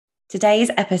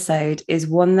Today's episode is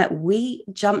one that we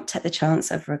jumped at the chance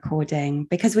of recording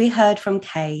because we heard from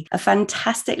Kay, a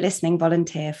fantastic listening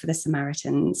volunteer for the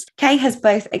Samaritans. Kay has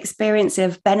both experience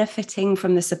of benefiting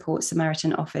from the support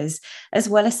Samaritan offers, as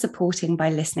well as supporting by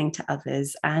listening to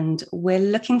others. And we're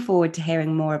looking forward to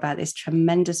hearing more about this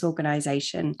tremendous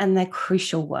organisation and their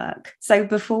crucial work. So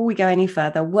before we go any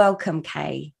further, welcome,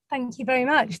 Kay. Thank you very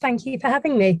much. Thank you for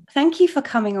having me. Thank you for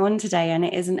coming on today. And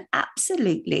it is an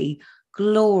absolutely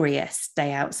glorious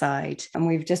day outside, and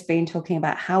we've just been talking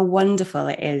about how wonderful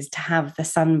it is to have the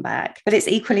sun back, but it's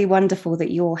equally wonderful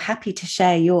that you're happy to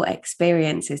share your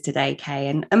experiences today, Kay,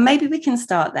 and maybe we can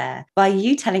start there by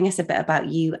you telling us a bit about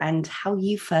you and how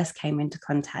you first came into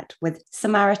contact with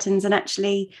Samaritans. And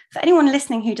actually, for anyone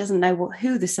listening who doesn't know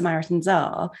who the Samaritans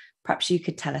are, perhaps you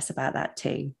could tell us about that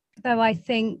too. Though I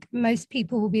think most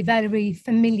people will be very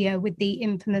familiar with the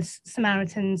infamous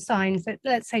Samaritan signs at,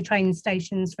 let's say, train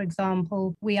stations, for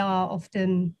example. We are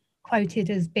often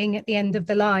quoted as being at the end of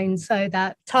the line, so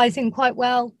that ties in quite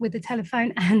well with the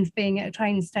telephone and being at a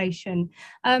train station,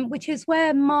 which is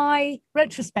where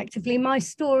retrospectively, my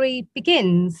story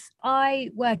begins. I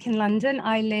work in London.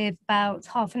 I live about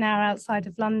half an hour outside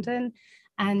of London,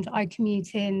 and I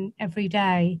commute in every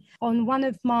day. On one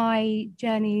of my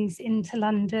journeys into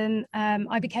London,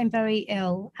 I became very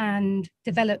ill and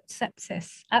developed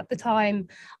sepsis. At the time,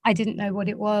 I didn't know what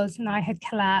it was, and I had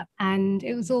collapsed, and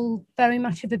it was all very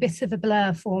much of a bit of a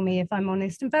blur for me, if I'm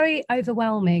honest, and very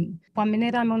overwhelming. One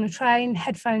minute I'm on a train,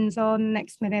 headphones on,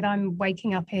 next minute I'm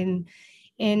waking up in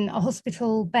a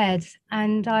hospital bed,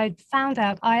 and I'd found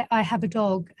out I have a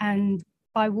dog, and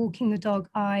by walking the dog,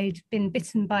 I'd been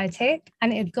bitten by a tick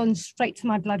and it had gone straight to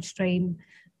my bloodstream.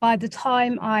 By the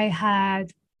time I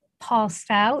had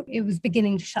passed out, it was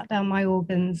beginning to shut down my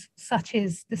organs. Such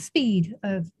is the speed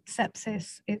of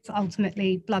sepsis. It's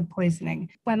ultimately blood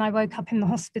poisoning. When I woke up in the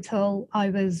hospital, I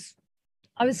was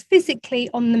physically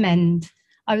on the mend.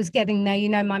 I was getting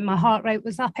there, my heart rate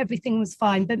was up, everything was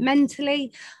fine, but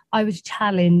mentally I was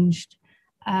challenged.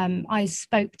 I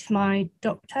spoke to my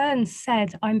doctor and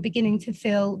said, I'm beginning to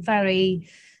feel very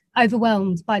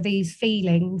overwhelmed by these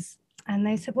feelings. And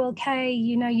they said, well, Kay,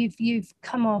 you've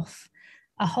come off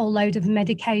a whole load of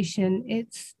medication.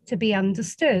 It's to be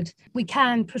understood. We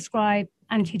can prescribe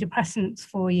antidepressants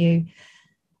for you.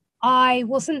 I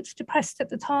wasn't depressed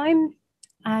at the time,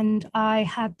 and I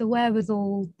had the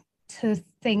wherewithal to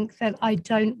think that I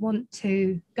don't want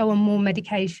to go on more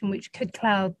medication, which could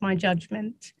cloud my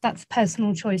judgment. That's a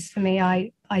personal choice for me.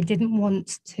 I didn't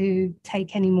want to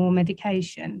take any more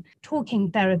medication. Talking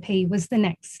therapy was the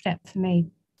next step for me.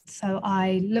 So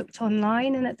I looked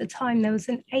online, and at the time there was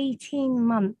an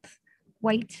 18-month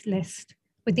wait list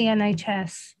with the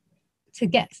NHS to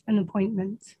get an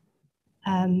appointment.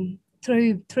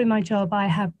 Through my job, I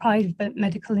have private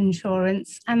medical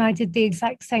insurance, and I did the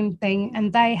exact same thing,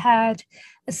 and they had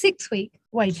a 6-week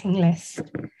waiting list.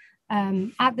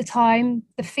 At the time,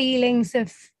 the feelings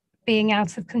of being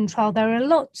out of control, there are a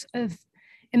lot of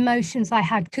emotions I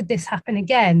had. Could this happen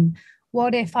again?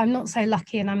 What if I'm not so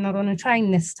lucky and I'm not on a train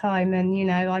this time,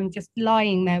 and I'm just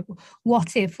lying there?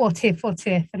 What if?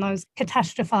 And I was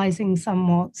catastrophizing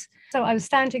somewhat. So I was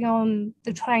standing on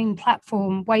the train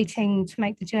platform waiting to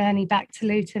make the journey back to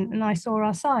Luton, and I saw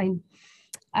our sign.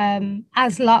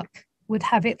 As luck would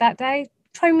have it that day,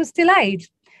 train was delayed.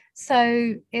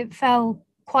 So it fell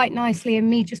quite nicely, and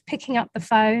me just picking up the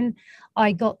phone,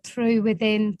 I got through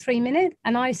within 3 minutes,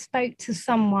 and I spoke to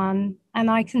someone, and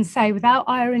I can say without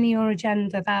irony or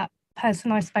agenda, that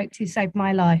person I spoke to saved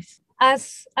my life.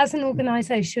 As an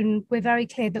organisation, we're very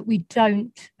clear that we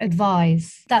don't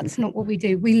advise. That's not what we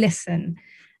do. We listen.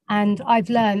 And I've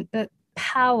learned that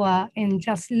power in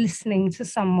just listening to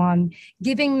someone,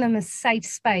 giving them a safe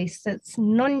space that's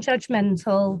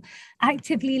non-judgmental,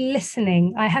 actively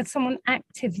listening. I had someone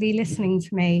actively listening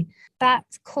to me. That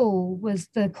call was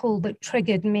the call that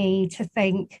triggered me to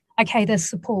think, okay, there's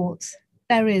support.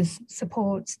 There is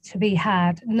support to be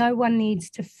had. No one needs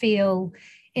to feel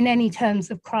in any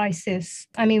terms of crisis.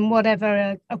 I mean,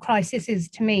 whatever a crisis is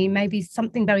to me, maybe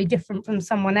something very different from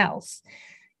someone else.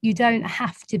 You don't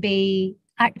have to be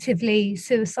actively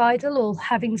suicidal or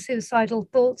having suicidal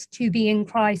thoughts to be in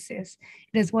crisis.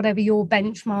 It is whatever your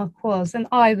benchmark was. And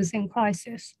I was in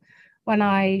crisis when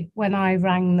I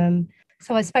rang them.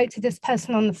 So I spoke to this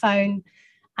person on the phone,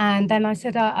 and then I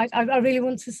said, I really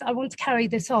want to carry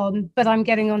this on, but I'm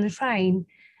getting on a train.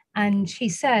 And she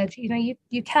said,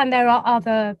 you can, there are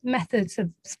other methods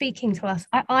of speaking to us.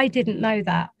 I didn't know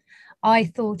that. I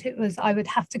thought it was, I would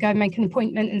have to go make an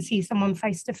appointment and see someone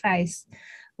face to face,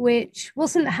 which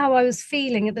wasn't how I was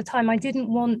feeling at the time. I didn't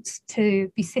want to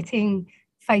be sitting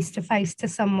face to face to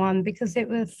someone, because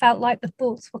felt like the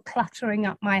thoughts were cluttering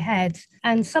up my head.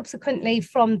 And subsequently,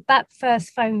 from that first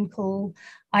phone call,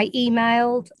 I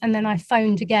emailed and then I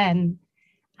phoned again.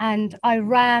 And I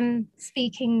ran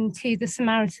speaking to the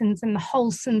Samaritans and the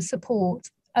wholesome support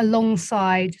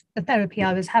alongside the therapy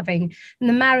I was having. And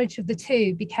the marriage of the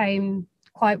two became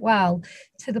quite well,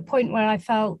 to the point where I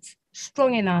felt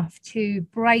strong enough to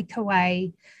break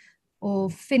away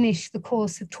or finish the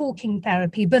course of talking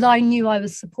therapy. But I knew I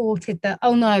was supported, that,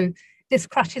 oh no, this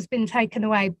crutch has been taken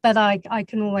away, but I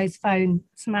can always phone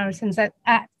Samaritans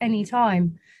at any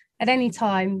time,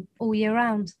 all year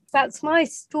round. That's my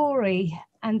story.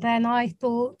 And then I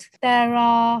thought, there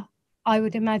are, I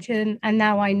would imagine, and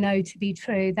now I know to be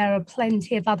true, there are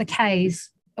plenty of other Ks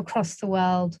across the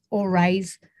world, or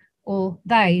Rays, or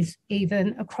theys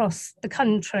even, across the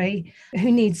country,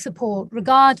 who need support,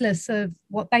 regardless of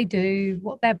what they do,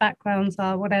 what their backgrounds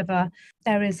are, whatever.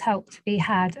 There is help to be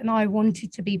had, and I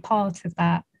wanted to be part of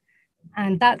that.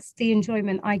 And that's the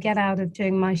enjoyment I get out of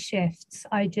doing my shifts.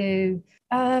 I do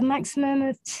a maximum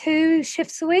of 2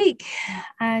 shifts a week,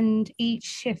 and each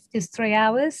shift is 3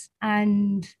 hours.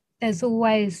 And there's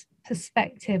always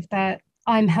perspective that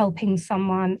I'm helping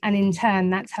someone, and in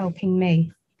turn, that's helping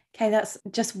me. Okay, that's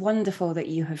just wonderful that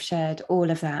you have shared all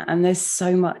of that. And there's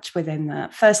so much within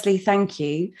that. Firstly, thank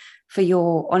you for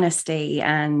your honesty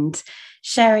and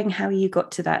sharing how you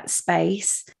got to that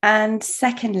space. And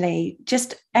secondly,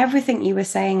 just everything you were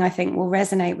saying, I think, will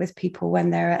resonate with people when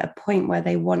they're at a point where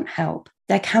they want help.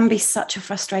 There can be such a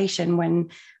frustration when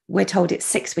we're told it's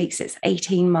 6 weeks, it's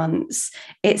 18 months,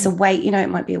 it's a wait, it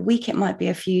might be a week, it might be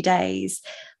a few days.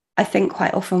 I think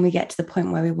quite often we get to the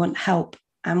point where we want help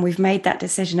and we've made that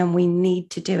decision and we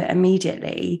need to do it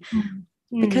immediately.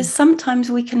 Because sometimes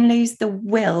we can lose the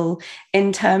will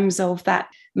in terms of that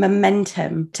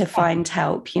momentum to find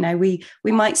help.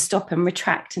 We might stop and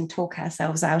retract and talk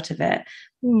ourselves out of it.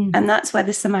 And that's where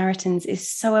the Samaritans is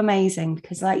so amazing,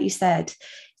 because like you said,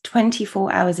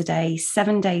 24 hours a day,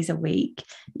 7 days a week,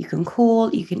 you can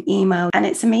call, you can email, and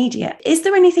it's immediate. Is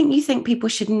there anything you think people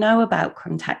should know about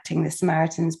contacting the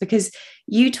Samaritans? Because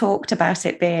you talked about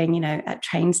it being, at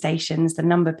train stations, the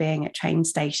number being at train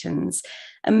stations,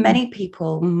 and many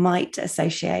people might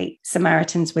associate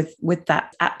Samaritans with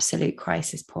that absolute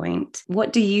crisis point.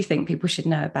 What do you think people should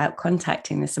know about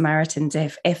contacting the Samaritans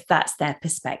if that's their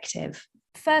perspective?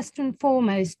 First and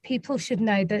foremost, people should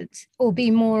know that, or be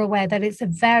more aware that, it's a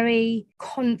very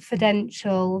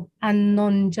confidential and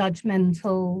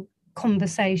non-judgmental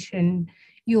conversation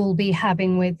you'll be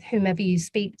having with whomever you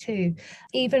speak to.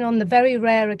 Even on the very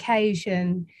rare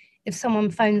occasion, if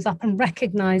someone phones up and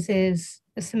recognises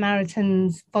the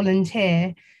Samaritans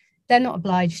volunteer, they're not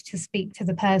obliged to speak to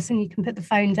the person. You can put the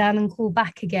phone down and call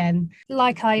back again.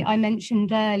 Like I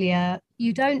mentioned earlier,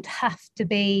 you don't have to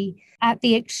be at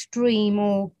the extreme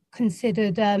or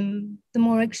considered the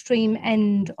more extreme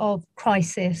end of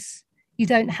crisis. You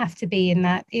don't have to be in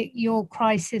that. Your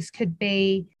crisis could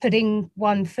be putting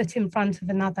one foot in front of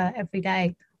another every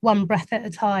day, one breath at a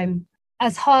time.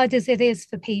 As hard as it is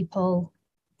for people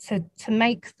to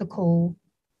make the call,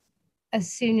 as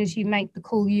soon as you make the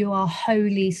call, you are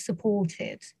wholly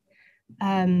supported.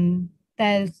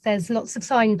 There's lots of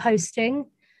signposting.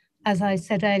 As I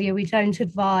said earlier, we don't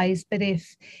advise, but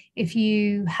if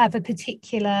you have a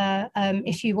particular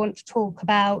issue you want to talk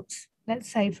about,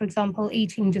 let's say, for example,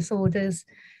 eating disorders,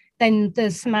 then the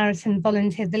Samaritan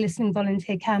volunteer, the listening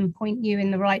volunteer, can point you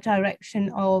in the right direction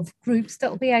of groups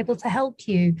that will be able to help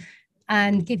you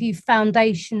and give you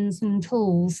foundations and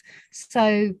tools.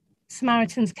 So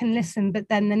Samaritans can listen, but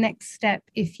then the next step,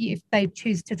 if they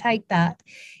choose to take that,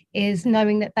 is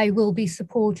knowing that they will be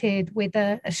supported with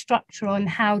a structure on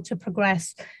how to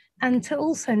progress, and to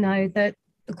also know that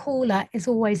the caller is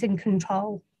always in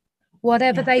control.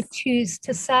 Whatever they choose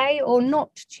to say or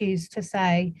not choose to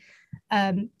say,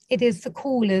 it is the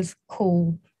caller's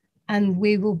call, and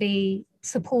we will be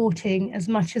supporting as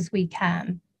much as we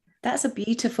can. That's a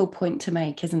beautiful point to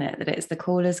make, isn't it? That it's the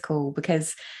caller's call,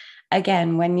 because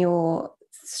again, when you're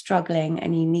struggling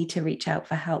and you need to reach out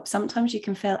for help, sometimes you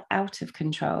can feel out of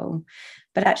control,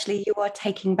 but actually you are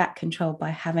taking back control by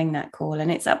having that call. And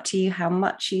it's up to you how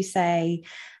much you say,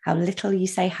 how little you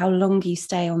say, how long you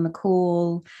stay on the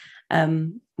call,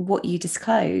 what you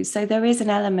disclose. So there is an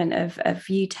element of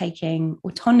you taking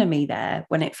autonomy there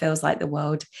when it feels like the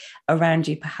world around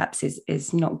you perhaps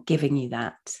is not giving you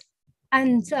that.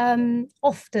 And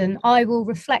often I will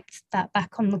reflect that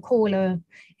back on the caller.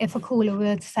 If a caller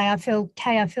were to say, I feel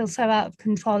so out of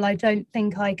control, I don't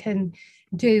think I can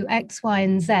do X, Y,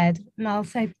 and Z. And I'll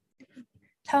say,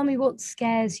 tell me what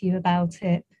scares you about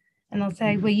it. And I'll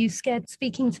say, were you scared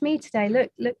speaking to me today?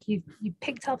 Look, you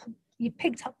picked up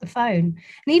the phone.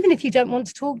 And even if you don't want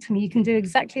to talk to me, you can do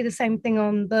exactly the same thing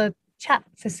on the chat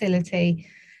facility.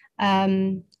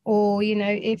 Or, you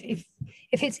know, if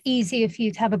it's easier for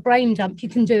you to have a brain dump, you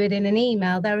can do it in an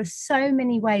email. There are so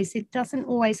many ways. It doesn't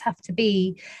always have to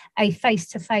be a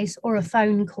face-to-face or a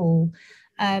phone call.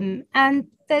 And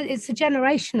it's a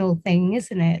generational thing,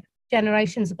 isn't it?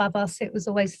 Generations above us, it was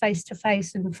always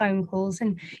face-to-face and phone calls,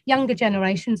 and younger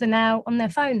generations are now on their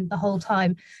phone the whole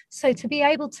time. So to be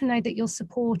able to know that you're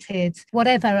supported,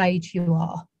 whatever age you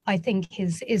are, I think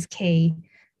is key.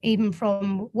 Even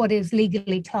from what is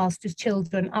legally classed as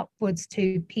children upwards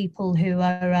to people who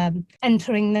are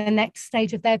entering the next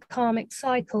stage of their karmic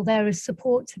cycle, there is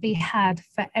support to be had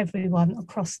for everyone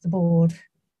across the board.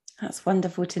 That's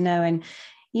wonderful to know. And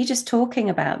you just talking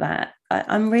about that,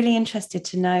 I'm really interested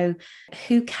to know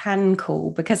who can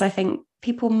call, because I think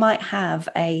people might have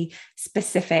a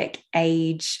specific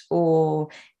age, or,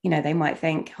 you know, they might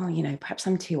think, oh, you know, perhaps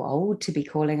I'm too old to be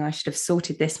calling. I should have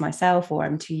sorted this myself, or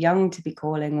I'm too young to be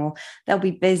calling, or they'll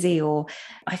be busy, or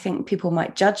I think people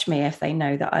might judge me if they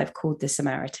know that I've called the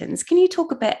Samaritans. Can you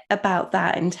talk a bit about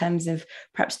that in terms of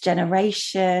perhaps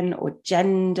generation or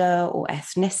gender or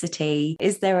ethnicity?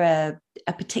 Is there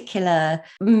a particular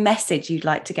message you'd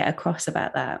like to get across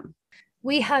about that?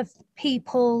 We have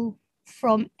people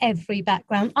from every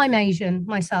background. I'm Asian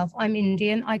myself. I'm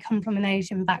Indian. I come from an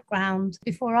Asian background.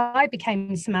 Before I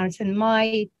became Samaritan,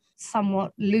 my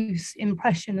somewhat loose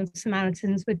impression of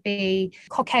Samaritans would be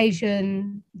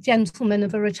Caucasian gentlemen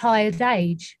of a retired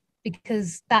age,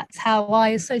 because that's how I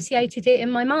associated it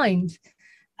in my mind.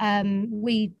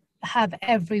 We have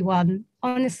everyone.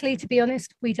 Honestly, to be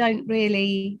honest, we don't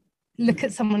really look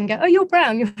at someone and go, oh, you're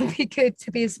brown, you'll be good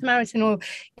to be a Samaritan, or,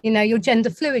 you know, you're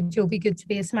gender fluid, you'll be good to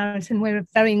be a Samaritan. We're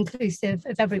very inclusive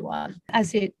of everyone,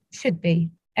 as it should be.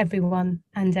 Everyone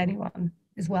and anyone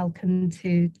is welcome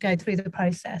to go through the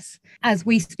process, as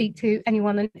we speak to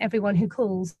anyone and everyone who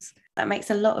calls. That makes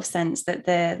a lot of sense, that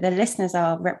the listeners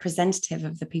are representative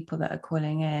of the people that are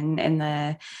calling in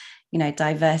their, you know,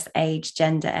 diverse age,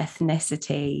 gender,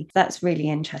 ethnicity. That's really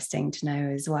interesting to know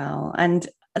as well. And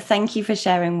thank you for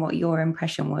sharing what your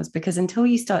impression was, because until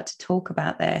you start to talk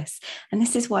about this, and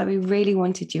this is why we really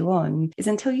wanted you on, is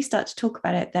until you start to talk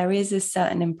about it, there is a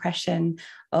certain impression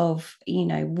of, you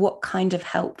know, what kind of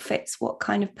help fits what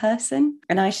kind of person.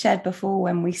 And I shared before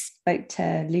when we spoke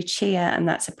to Lucia, and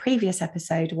that's a previous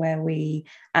episode where we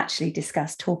actually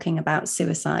discussed talking about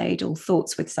suicide or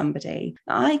thoughts with somebody.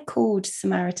 I called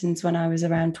Samaritans when I was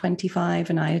around 25,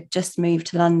 and I had just moved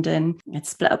to London. I'd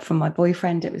split up from my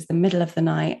boyfriend. It was the middle of the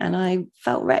night and I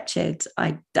felt wretched.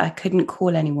 I couldn't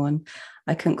call anyone.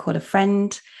 I couldn't call a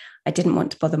friend. I didn't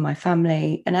want to bother my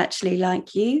family. And actually,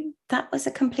 like you, that was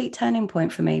a complete turning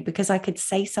point for me, because I could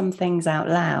say some things out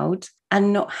loud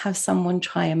and not have someone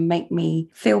try and make me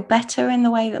feel better in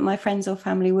the way that my friends or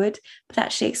family would, but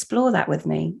actually explore that with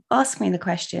me. Ask me the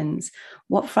questions.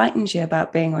 What frightens you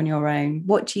about being on your own?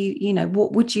 What do you know,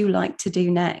 what would you like to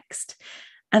do next?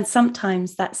 And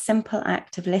sometimes that simple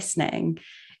act of listening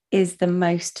is the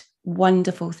most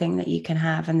wonderful thing that you can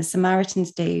have. And the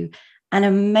Samaritans do an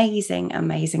amazing,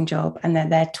 amazing job. And they're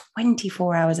there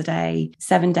 24 hours a day,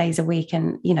 7 days a week.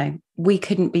 And, you know, we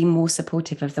couldn't be more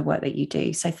supportive of the work that you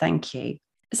do. So thank you.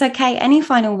 So, Kay, any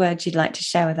final words you'd like to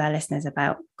share with our listeners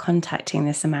about contacting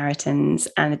the Samaritans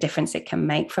and the difference it can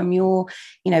make from your,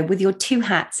 you know, with your two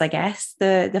hats, I guess,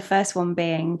 the first one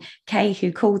being Kay,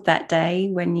 who called that day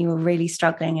when you were really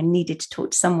struggling and needed to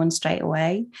talk to someone straight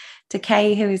away, to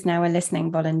Kay, who is now a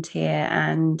listening volunteer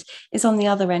and is on the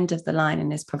other end of the line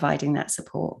and is providing that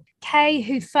support. Kay,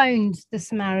 who phoned the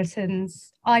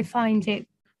Samaritans, I find it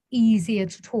easier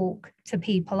to talk to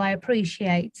people. I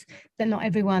appreciate that not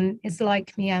everyone is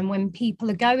like me, and when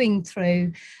people are going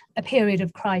through a period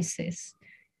of crisis,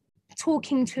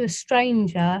 talking to a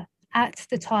stranger at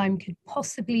the time could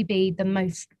possibly be the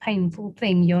most painful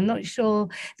thing. You're not sure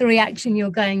the reaction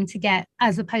you're going to get,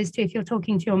 as opposed to if you're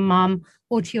talking to your mum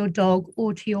or to your dog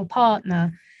or to your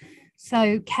partner.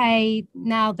 So Kay,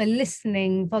 now the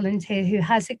listening volunteer who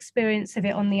has experience of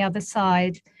it on the other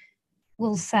side,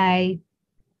 will say,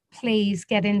 please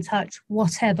get in touch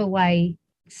whatever way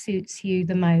suits you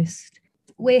the most.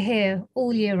 We're here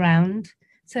all year round.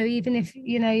 So even if,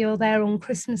 you know, you're there on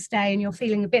Christmas Day and you're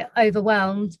feeling a bit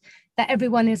overwhelmed, that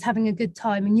everyone is having a good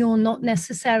time and you're not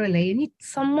necessarily, and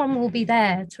someone will be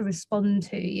there to respond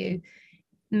to you in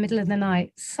the middle of the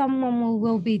night. Someone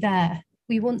will be there.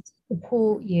 We want to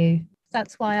support you.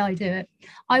 That's why I do it.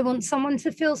 I want someone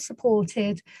to feel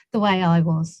supported the way I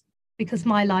was, because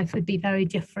my life would be very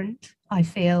different, I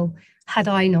feel, had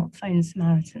I not phoned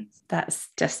Samaritans. That's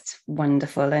just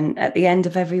wonderful. And at the end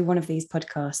of every one of these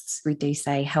podcasts, we do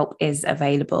say help is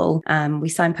available. We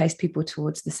signpost people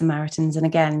towards the Samaritans. And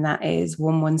again, that is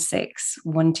 116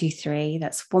 123.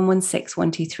 That's 116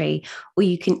 123. Or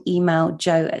you can email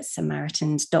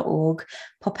joe@samaritans.org.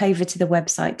 Pop over to the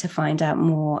website to find out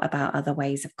more about other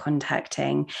ways of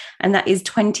contacting. And that is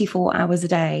 24 hours a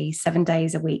day, 7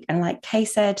 days a week. And like Kay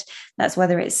said, that's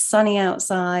whether it's sunny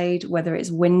outside, whether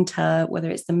it's winter,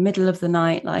 whether it's the middle of the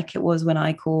night, like it was when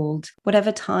I called,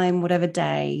 whatever time, whatever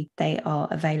day, they are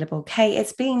available. Kay,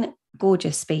 it's been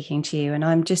gorgeous speaking to you. And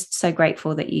I'm just so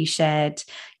grateful that you shared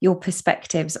your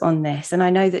perspectives on this. And I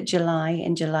know that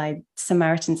in July,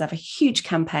 Samaritans have a huge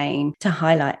campaign to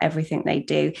highlight everything they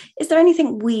do. Is there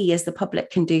anything we as the public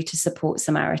can do to support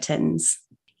Samaritans?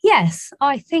 Yes,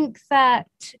 I think that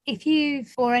if you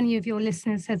or any of your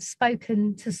listeners have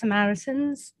spoken to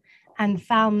Samaritans and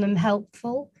found them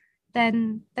helpful,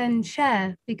 then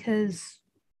share, because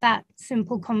that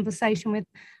simple conversation with,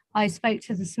 I spoke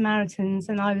to the Samaritans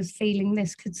and I was feeling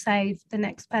this could save the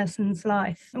next person's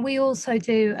life. We also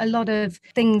do a lot of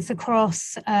things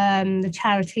across the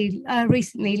charity.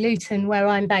 Recently, Luton, where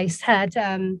I'm based, has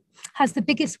the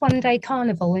biggest one-day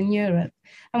carnival in Europe.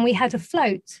 And we had a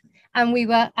float, and we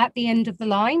were at the end of the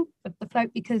line of the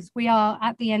float, because we are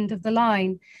at the end of the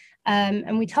line.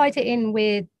 And we tied it in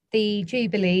with the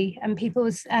Jubilee, and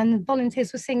and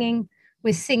volunteers were singing,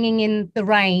 "We're singing in the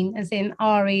rain," as in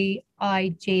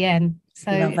REIGN.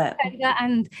 So, love it.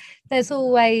 And there's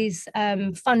always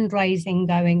fundraising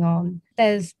going on.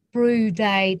 There's Brew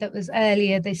Day that was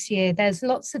earlier this year. There's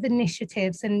lots of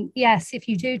initiatives. And yes, if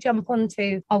you do jump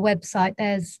onto our website,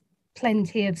 there's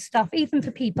plenty of stuff, even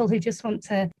for people who just want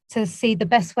to see the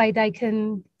best way they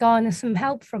can garner some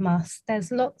help from us. There's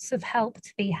lots of help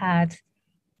to be had.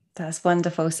 That's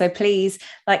wonderful. So please,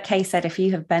 like Kay said, if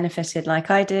you have benefited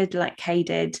like I did, like Kay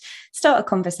did, start a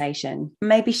conversation.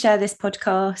 Maybe share this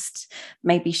podcast,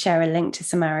 maybe share a link to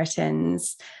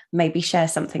Samaritans, maybe share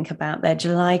something about their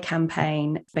July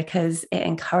campaign, because it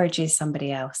encourages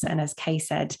somebody else. And as Kay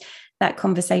said, that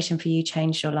conversation for you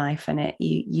changed your life, and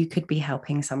you could be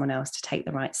helping someone else to take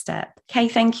the right step. Kay,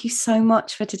 thank you so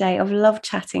much for today. I've loved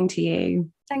chatting to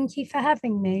you. Thank you for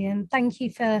having me, and thank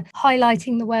you for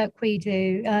highlighting the work we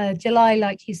do. July,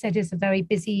 like you said, is a very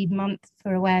busy month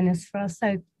for awareness for us.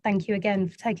 So thank you again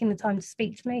for taking the time to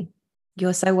speak to me.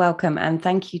 You're so welcome. And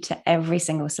thank you to every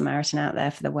single Samaritan out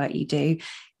there for the work you do.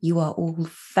 You are all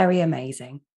very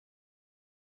amazing.